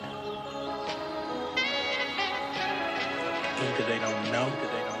Either they don't know,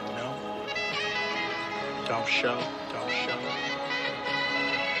 don't show, or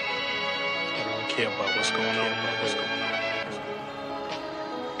don't care about what's going on, Man,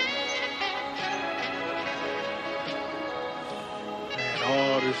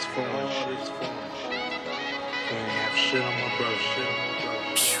 all this fun. We ain't have shit on my brother,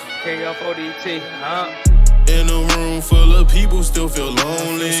 KFODT, In a room full of people, still feel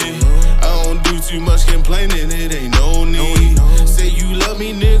lonely. I don't do too much complaining, it ain't no need. Say you love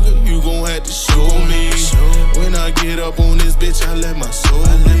me, nigga, you gon' have to show me. When I get up on this bitch, I let my soul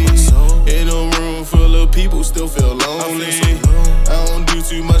be. In a room full of people, still feel lonely. I don't do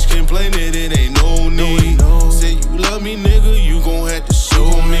too much complaining, it ain't no need. Say you love me, nigga, you gon' have to show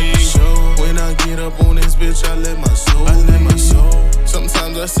me. When I get up on this bitch, I let my soul be.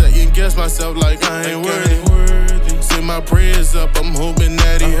 Sometimes I second guess myself like I ain't worthy. Send my prayers up, I'm hoping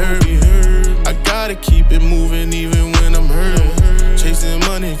that he heard me. I gotta keep it moving even when I'm hurting. Chasing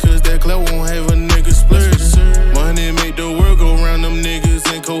money cause that clout won't have a nigga splurge. Money make the world go round, them niggas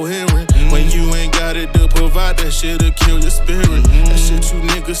incoherent. When you ain't got it to provide, that shit'll kill your spirit. That shit you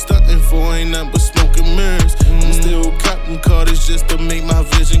niggas stuntin' for ain't nothing but smoke and mirrors. I'm still cotton carters just to make my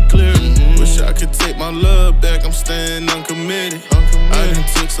vision clear. Wish I could take my love back, I'm staying uncommitted. I done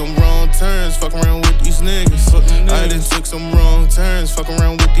took some wrong turns, fuck around with these niggas. I done took some wrong turns, fuck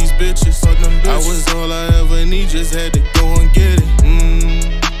around with these bitches. I was all I ever need, just had to go and get it.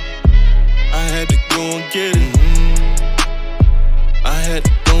 I had to go and get it. I had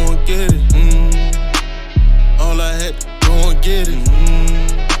to go and get it. All I had to go and get it.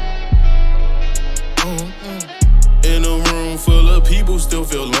 In a room full of people, still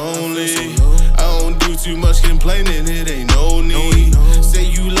feel lonely. I don't do too much complaining, it ain't no need. Say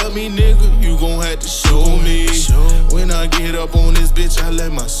you love me, nigga, you gon' have to show me. When I get up on this bitch, I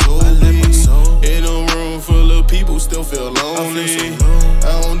let my soul be. In a room full of people, still feel lonely.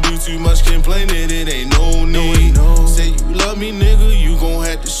 I don't do too much complaining, it ain't no need. Say you love me, nigga, you gon'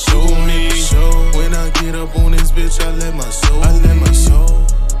 have to show me. When I get up on this bitch, I let my soul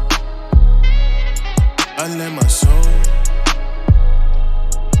I let my soul.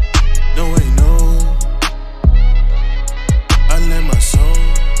 No, ain't no. I let my soul.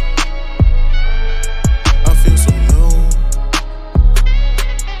 I feel so low.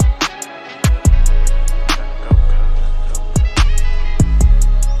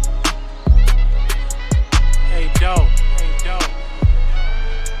 Hey, dope.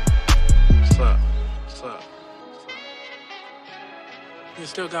 What's up? You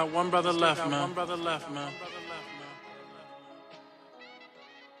still got one brother left, man.